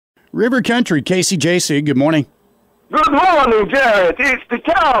River Country, Casey JC, good morning. Good morning, Jarrett. It's the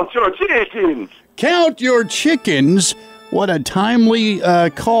Count Your Chickens. Count your chickens. What a timely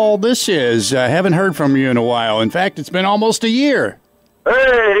call this is. I haven't heard from you in a while. In fact, it's been almost a year. Hey,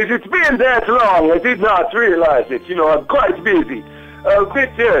 it's been that long. I did not realize it. I'm quite busy. But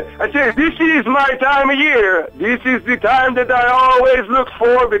I said, this is my time of year. This is the time that I always look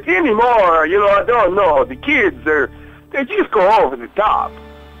for. But anymore, I don't know. The kids, they just go over the top.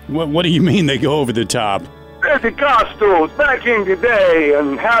 What do you mean they go over the top? There's the costumes. Back in the day,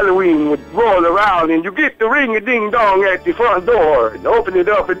 and Halloween would roll around, and you get the ring-a-ding-dong at the front door, and open it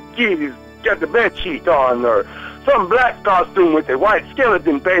up, and the kid has got the bed sheet on, or some black costume with a white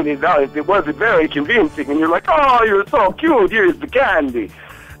skeleton painted on it. It wasn't very convincing, and you're like, oh, you're so cute, here's the candy.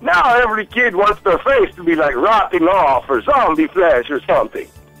 Now every kid wants their face to be like rotting off, or zombie flesh, or something.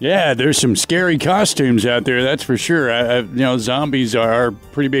 Yeah, there's some scary costumes out there, that's for sure. Zombies are a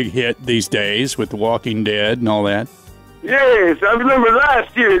pretty big hit these days with The Walking Dead and all that. Yes, I remember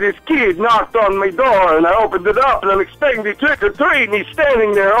last year this kid knocked on my door, and I opened it up, and I'm expecting to trick or treat, and he's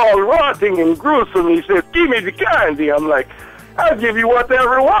standing there all rotting and gruesome. He says, give me the candy. I'm like, I'll give you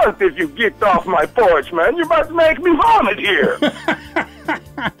whatever you want if you get off my porch, man. You're about to make me vomit here.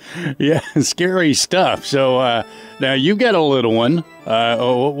 Yeah, scary stuff. So now you got a little one.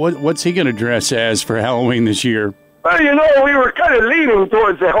 What's he going to dress as for Halloween this year? Well, we were kind of leaning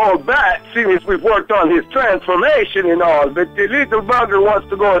towards the whole bat, seeing as we've worked on his transformation and all, but the little bugger wants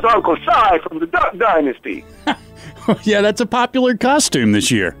to go as Uncle Si from the Duck Dynasty. Yeah, that's a popular costume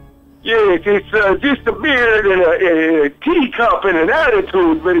this year. Yes, it's just a beard and a teacup and an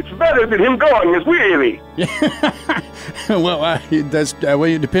attitude, but it's better than him going as Willie. Well,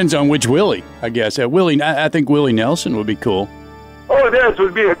 it depends on which Willie, I guess. I think Willie Nelson would be cool. Oh, that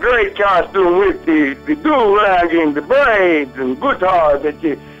would be a great costume with the do-rag and the braids and guitar. But,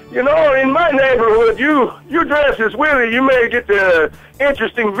 in my neighborhood, you dress as Willie, you may get an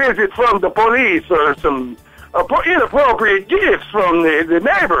interesting visit from the police or some inappropriate gifts from the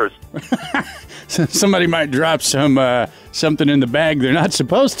neighbors. Somebody might drop something in the bag they're not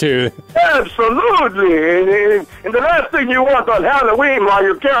supposed to. Absolutely. And the last thing you want on Halloween while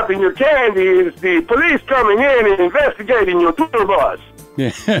you're counting your candy is the police coming in and investigating your tour bus.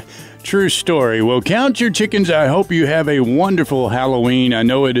 Yeah, true story. Well, count your chickens. I hope you have a wonderful Halloween. I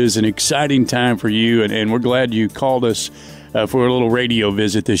know it is an exciting time for you, and we're glad you called us for a little radio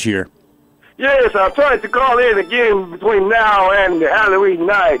visit this year. Yes, I'll try to call in again between now and the Halloween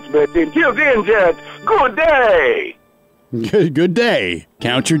night. But until then, Jet, good day. Good day.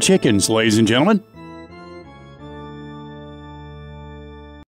 Count your chickens, ladies and gentlemen.